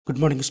Good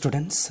morning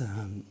students.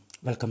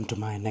 Welcome to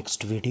my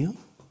next video.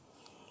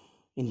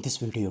 In this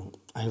video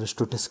I wish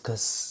to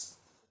discuss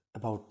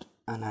about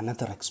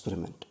another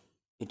experiment.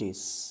 It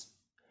is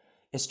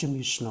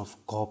estimation of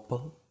copper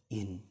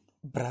in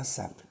brass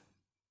sample.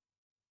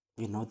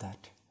 We know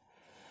that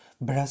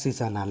brass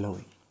is an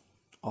alloy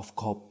of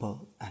copper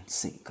and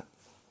zinc.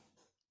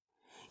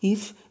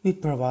 If we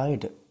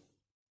provide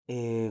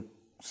a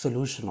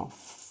solution of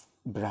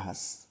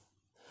brass,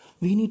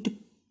 we need to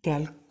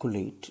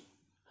calculate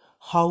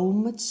how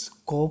much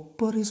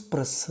copper is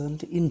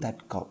present in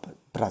that copper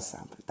brass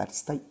sample.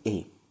 That's the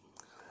aim.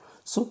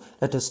 So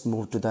let us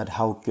move to that.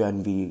 How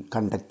can we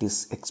conduct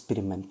this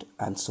experiment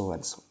and so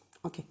and so.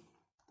 Okay.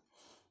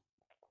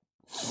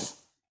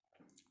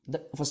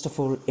 First of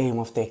all, aim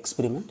of the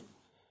experiment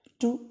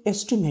to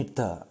estimate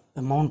the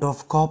amount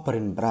of copper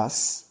in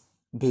brass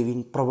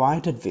being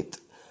provided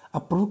with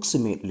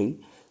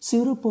approximately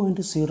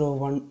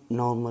 0.01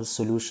 normal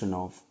solution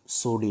of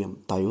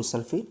sodium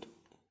thiosulfate,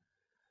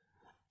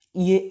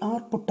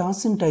 Ar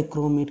potassium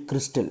dichromate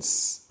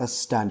crystals as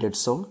standard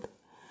salt,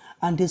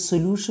 and a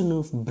solution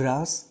of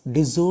brass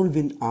dissolved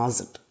in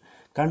acid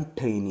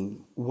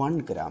containing 1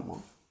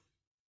 gram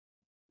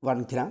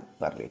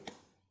per liter.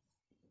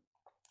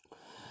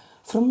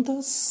 From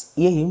this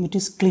aim, it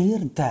is clear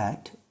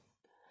that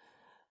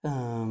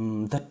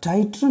the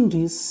titrant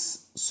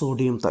is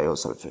sodium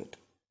thiosulfate.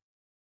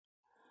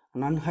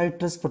 An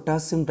anhydrous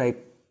potassium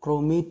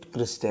dichromate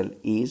crystal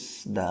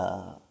is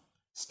the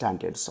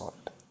standard salt.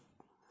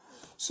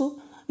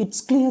 So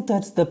it's clear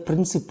that the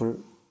principle,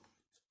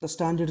 the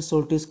standard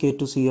salt is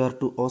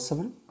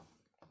K2Cr2O7,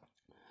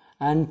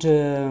 and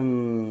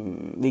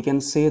we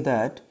can say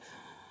that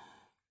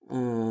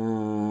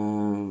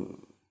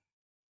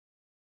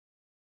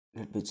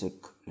let me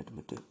take one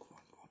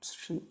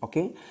option.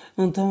 Okay,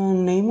 and the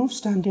name of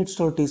standard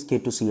salt is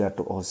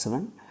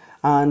K2Cr2O7,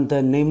 and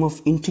the name of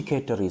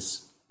indicator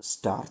is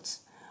starch,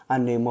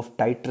 and name of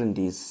titrant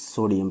is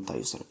sodium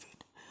thiosulfate.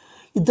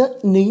 If the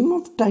name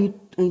of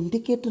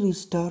indicator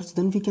is starch,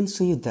 then we can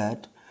say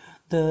that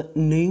the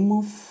name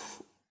of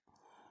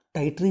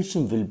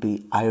titration will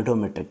be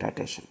iodometric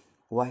titration.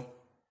 Why?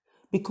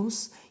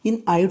 Because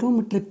in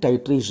iodometric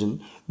titration,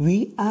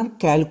 we are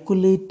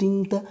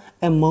calculating the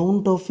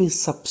amount of a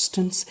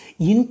substance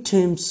in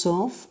terms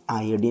of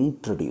iodine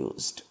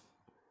produced.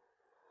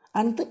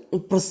 And the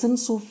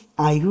presence of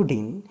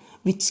iodine,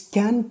 which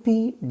can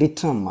be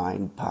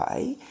determined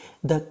by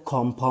the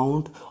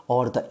compound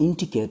or the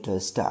indicator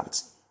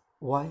starch.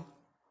 Why?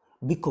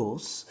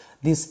 Because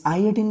this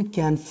iodine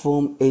can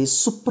form a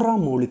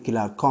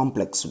supramolecular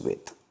complex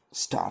with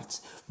starch,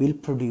 will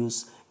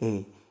produce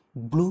a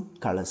blue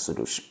color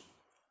solution.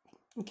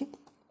 Okay,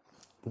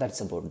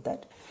 that's about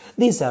that.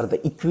 These are the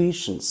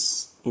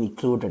equations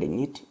included in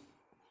it.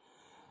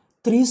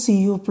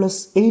 3Cu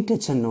plus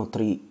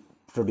 8HNO3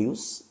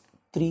 produce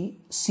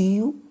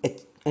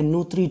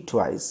 3CuNO3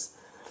 twice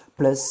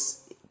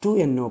plus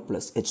 2NO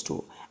plus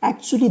H2O.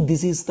 Actually,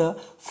 this is the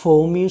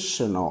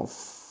formation of,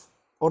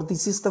 or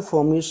this is the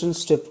formation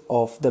step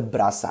of the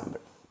brass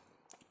sample.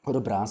 ഒരു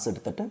brass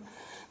എടുത്തിട്ട്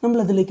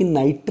നമ്മളതിലേക്ക്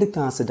nitric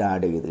acid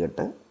add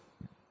ചെയ്തിട്ട്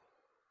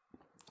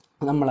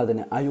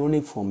നമ്മളതിനെ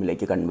ionic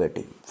ഫോമിലേക്ക് convert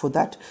ചെയ്യും. For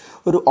that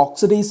ഒരു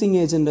oxidising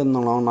agent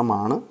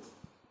എന്നോണമാണ്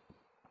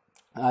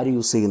ആര്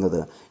use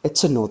ചെയ്യുന്നത്?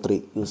 HNO3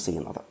 use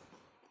ചെയ്യുന്നത്.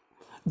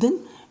 Then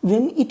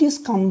when it is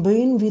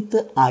combined with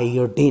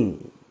iodine,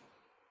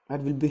 what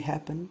will be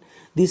happen?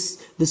 The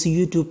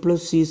Cu2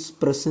 plus is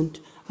present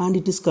and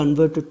it is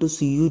converted to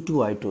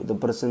Cu2I2. The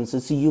presence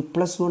is Cu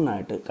plus 1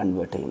 ആയിട്ട്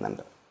convert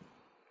ചെയ്യുന്നുണ്ട്.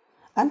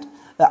 And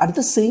at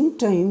the same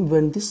time,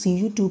 when the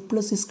Cu2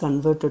 plus is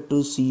converted to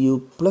Cu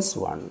plus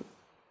 1,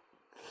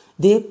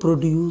 they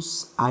produce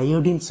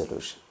iodine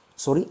solution.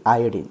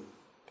 Iodine.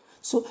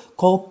 So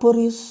copper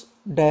is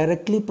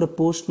directly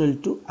proportional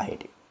to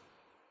iodine.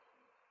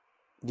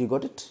 Do you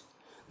got it?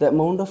 The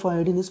amount of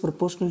iodine is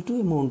proportional to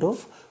amount of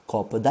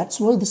copper. That's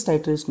why this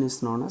titration is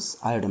known as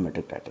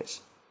iodometric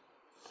titration.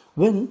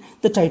 When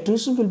the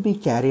titration will be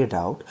carried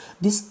out,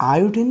 this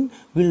iodine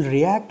will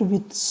react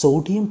with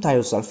sodium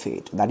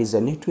thiosulfate, that is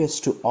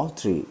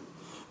Na2H2O3,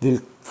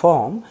 will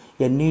form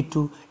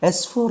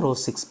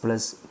Na2S4O6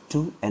 plus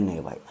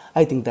 2NaY.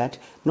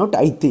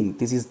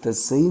 This is the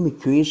same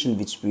equation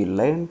which we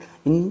learned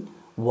in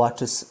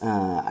water's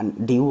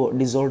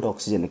dissolved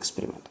oxygen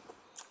experiment.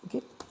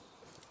 Okay.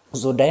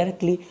 So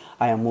directly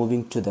I am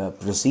moving to the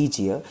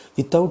procedure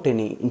without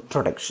any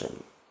introduction.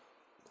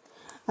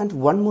 And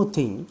one more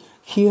thing,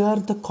 here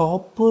the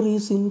copper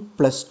is in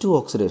 +2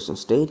 oxidation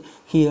state,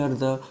 here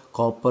the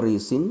copper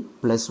is in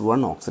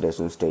 +1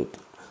 oxidation state.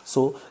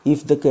 So if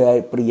the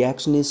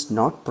reaction is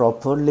not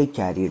properly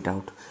carried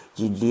out,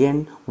 you learn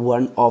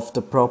one of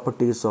the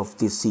properties of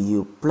the Cu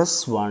plus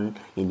 1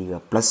 in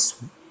your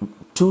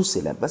 +2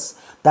 syllabus.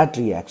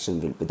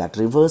 That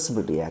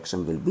reversible reaction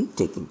will be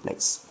taking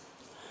place.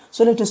 So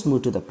let us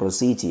move to the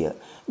procedure.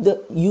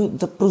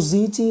 The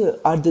procedure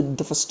are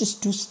the first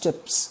 2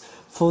 steps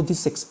for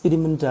this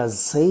experiment are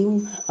same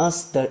as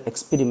the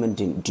experiment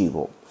in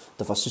DO.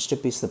 The first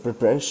step is the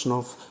preparation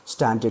of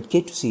standard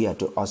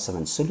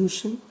K2Cr2O7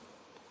 solution.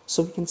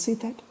 So we can see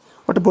that.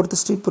 What about the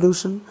state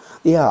pollution?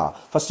 Yeah,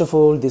 first of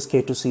all, this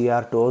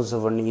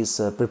K2Cr2O7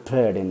 is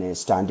prepared in a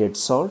standard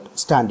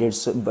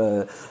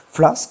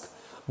flask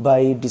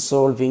by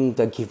dissolving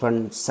the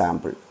given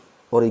sample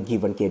or a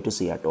given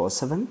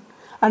K2Cr2O7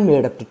 and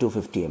made up to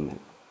 250 ml.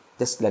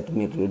 Just let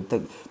me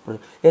read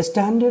a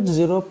standard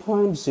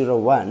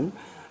 0.01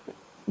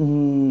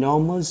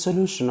 normal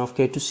solution of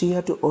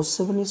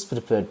K2Cr2O7 is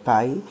prepared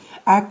by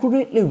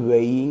accurately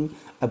weighing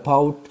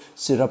about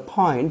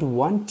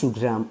 0.12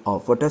 gram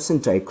of potassium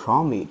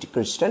dichromate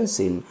crystals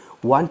in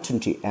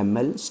 120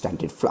 ml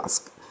standard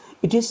flask.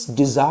 It is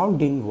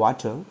dissolved in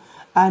water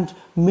and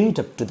made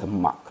up to the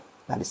mark.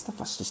 That is the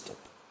first step.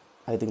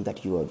 I think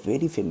that you are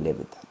very familiar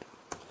with that.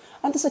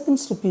 And the second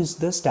step is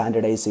the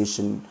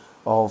standardization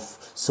of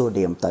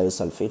sodium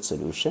thiosulfate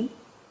solution.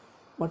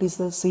 What is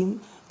the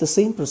same? The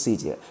same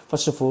procedure.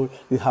 First of all,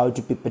 you have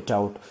to pipette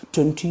out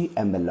 20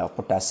 ml of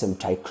potassium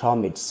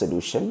dichromate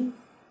solution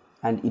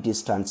and it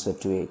is transferred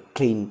to a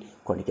clean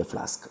conical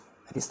flask.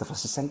 That is the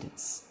first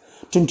sentence.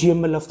 20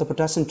 ml of the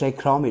potassium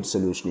dichromate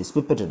solution is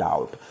pipetted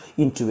out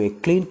into a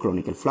clean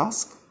conical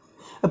flask.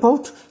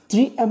 About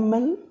 3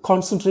 ml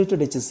concentrated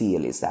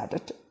HCl is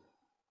added.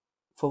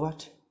 For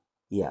what?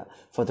 Yeah,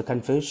 for the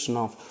conversion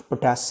of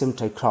potassium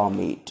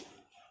dichromate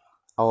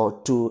or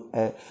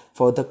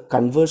for the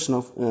conversion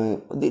of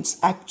it's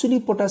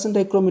actually potassium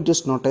dichromate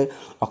is not a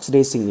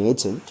oxidizing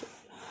agent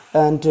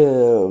and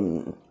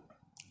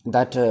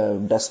that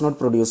does not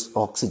produce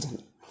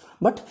oxygen,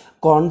 but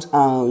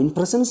in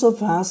presence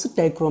of acid,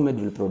 dichromate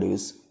will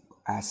produce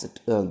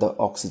the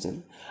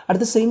oxygen. At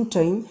the same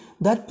time,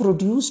 that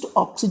produced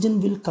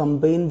oxygen will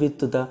combine with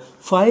the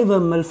 5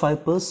 ml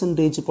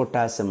 5%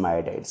 potassium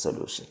iodide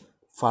solution.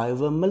 5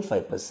 ml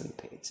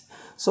 5%.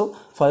 So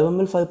 5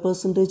 ml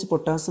 5%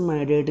 potassium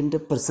iodide in the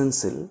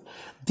presence,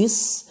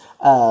 this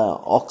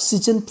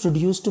oxygen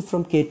produced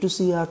from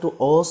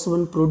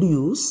K2Cr2O7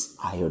 produce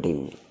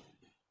iodine.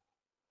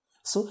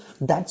 So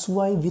that's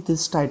why with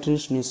this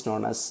titration is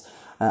known as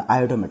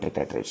iodometric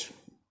titration.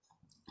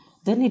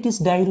 Then it is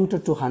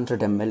diluted to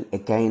 100 ml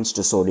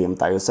against sodium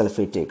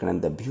thiosulfate taken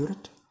in the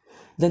burette.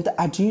 Then the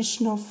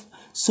addition of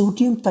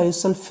sodium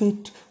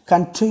thiosulfate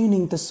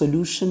containing the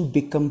solution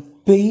become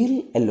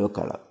pale yellow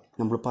color.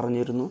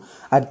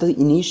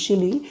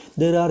 Initially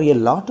there are a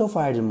lot of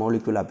iodine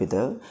molecule up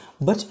there,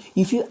 but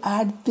if you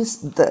add this,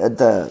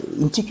 the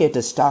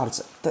indicator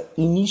starts the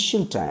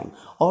initial time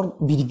or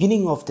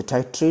beginning of the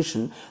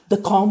titration, the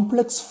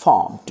complex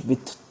formed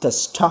with the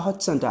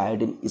starch and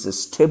iodine is a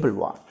stable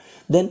one.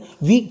 Then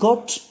we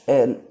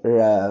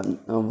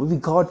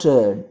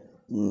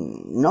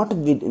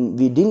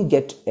didn't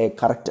get a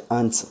correct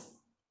answer.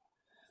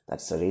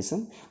 That's the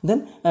reason.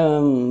 Then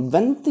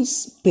when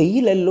this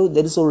pale yellow,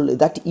 there is only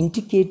that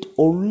indicate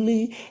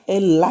only a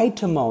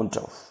light amount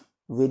of,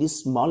 very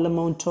small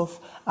amount of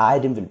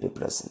iodine will be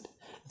present.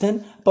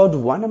 Then about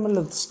 1 ml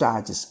of the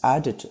starch is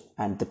added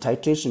and the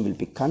titration will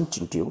be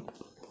continued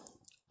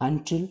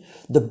until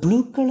the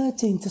blue color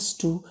changes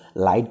to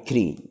light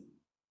green.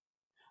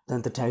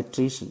 Then the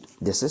titration,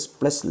 this is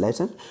plus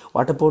later.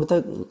 What about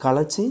the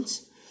color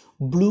change?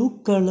 Blue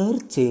color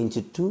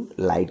changed to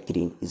light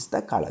green is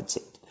the color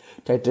change.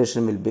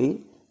 Titration will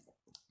be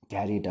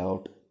carried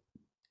out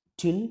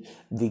till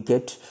we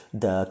get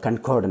the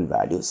concordant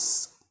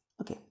values.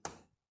 Okay.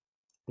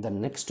 The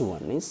next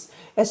one is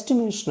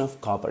estimation of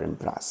copper and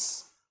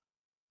brass.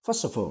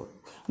 First of all,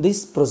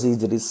 this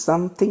procedure is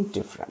something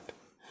different.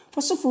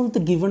 First of all, the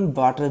given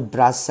water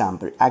brass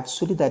sample,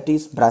 actually that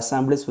is brass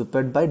sample is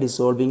prepared by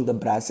dissolving the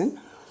brass in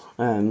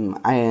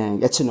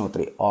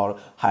HNO3 or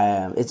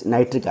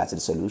nitric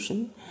acid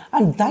solution,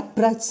 and that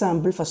brass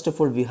sample first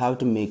of all we have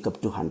to make up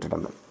to 100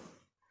 ml.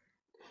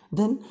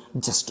 Then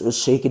just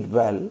shake it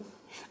well.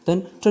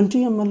 Then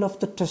 20 ml of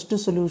the test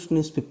solution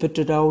is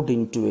pipetted out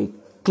into a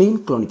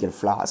clean conical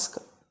flask.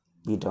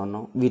 We don't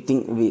know. We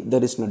think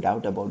there is no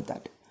doubt about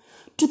that.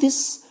 To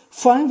this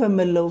 5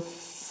 ml of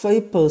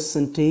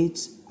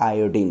 5%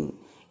 iodine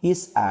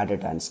is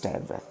added and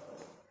stirred well.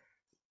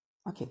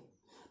 Okay.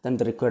 Then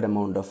the required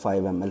amount of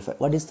 5 ml.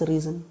 What is the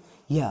reason?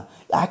 Yeah,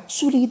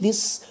 actually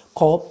this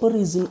copper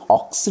is in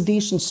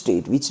oxidation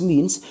state, which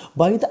means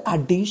by the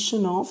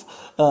addition of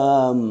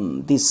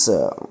this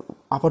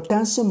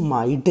potassium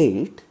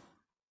iodide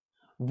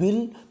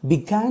will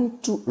begin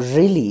to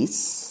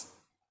release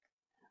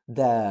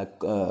the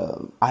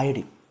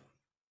iodine.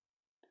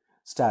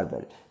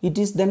 Starwell. It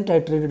is then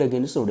titrated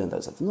against sodium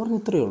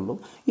thiosulfate.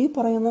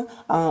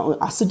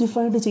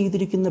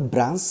 Acidified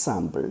brass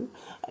sample,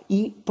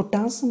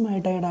 potassium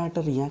iodide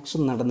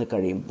reaction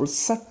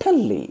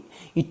suddenly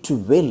it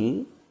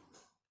will,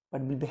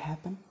 what will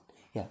happen?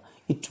 Yeah,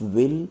 it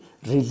will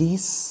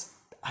release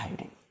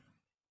iodine,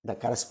 the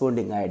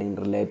corresponding iodine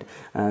related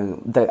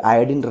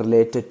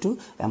to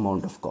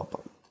amount of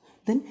copper.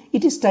 Then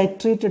it is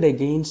titrated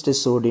against a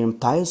sodium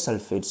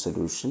thiosulfate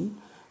solution,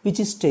 which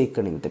is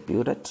taken in the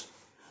burette.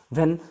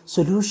 When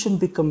solution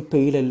become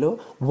pale yellow,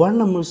 1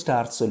 ml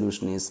starch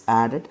solution is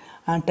added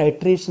and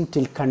titration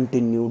till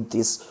continued.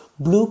 This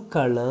blue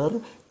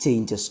color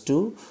changes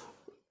to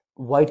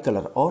white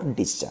color or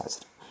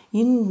discharged.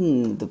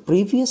 In the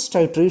previous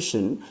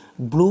titration,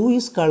 blue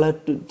is color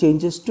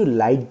changes to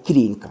light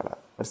green color.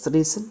 What's the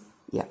reason?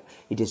 Yeah,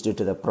 it is due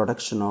to the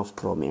production of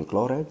chromium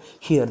chloride.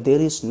 Here there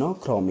is no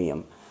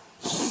chromium,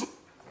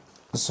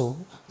 so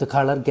the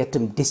color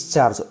getting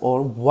discharged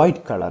or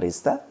white color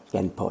is the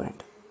end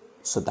point.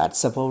 So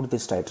that's about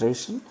this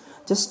titration.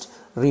 Just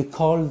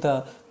recall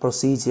the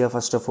procedure.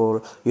 First of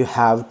all, you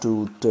have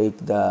to take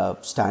the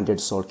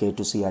standard salt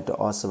K2C at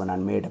O7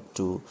 and made up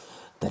to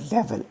the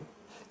level.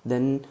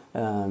 Then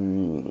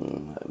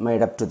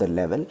made up to the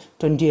level,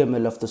 20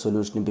 ml of the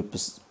solution be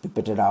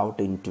pipetted out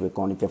into a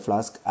conical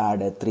flask,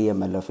 add a 3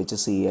 ml of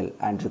HCl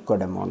and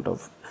required amount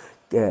of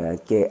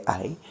Ki,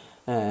 5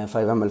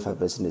 ml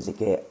 5%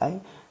 Ki.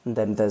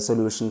 Then the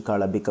solution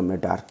color become a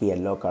dark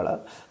yellow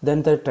color.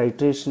 Then the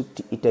titration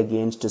it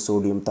against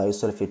sodium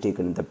thiosulfate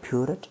taken in the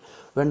burette.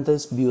 When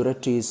this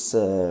burette is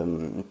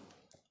when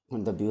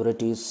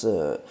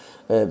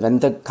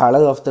the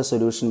color of the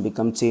solution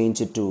become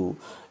changed to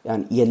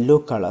an yellow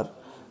color,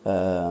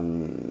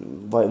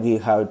 we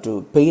have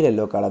to pale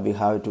yellow color, we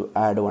have to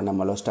add 1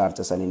 ml of starch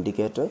as an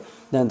indicator.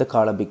 Then the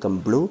color become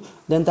blue,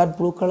 then that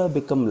blue color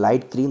become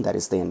light green. That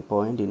is the end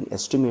point. In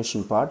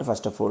estimation part,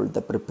 first of all,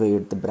 the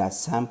prepared the brass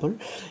sample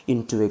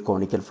into a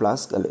conical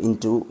flask,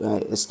 into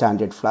a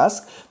standard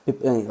flask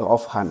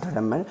of 100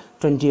 ml.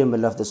 20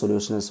 ml of the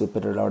solution is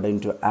pipetted out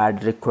into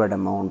add required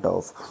amount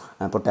of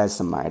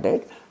potassium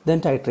iodide.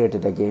 Then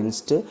titrated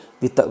against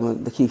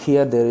with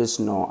here there is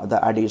no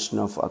the addition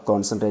of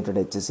concentrated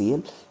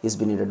HCl is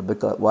been needed.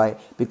 Because why?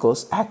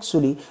 Because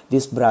actually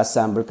this brass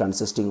sample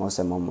consisting of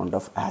some amount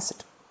of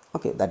acid.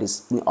 Okay, that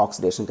is in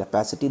oxidation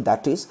capacity,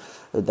 that is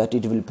that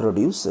it will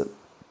produce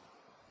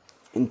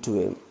into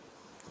a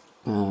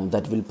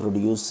that will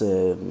produce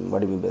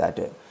what do you mean by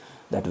that?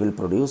 That will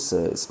produce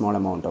a small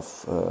amount of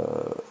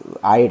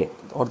iodine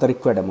or the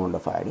required amount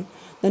of iodine.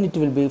 Then it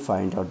will be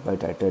found out by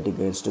titrating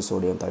against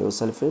sodium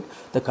thiosulfate.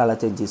 The color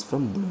changes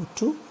from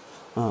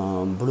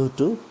blue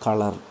to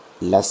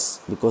colorless,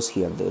 because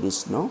here there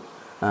is no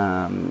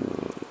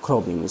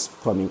chromium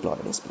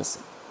chloride is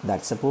present.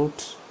 That's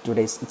about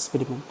today's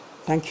experiment.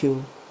 Thank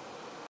you.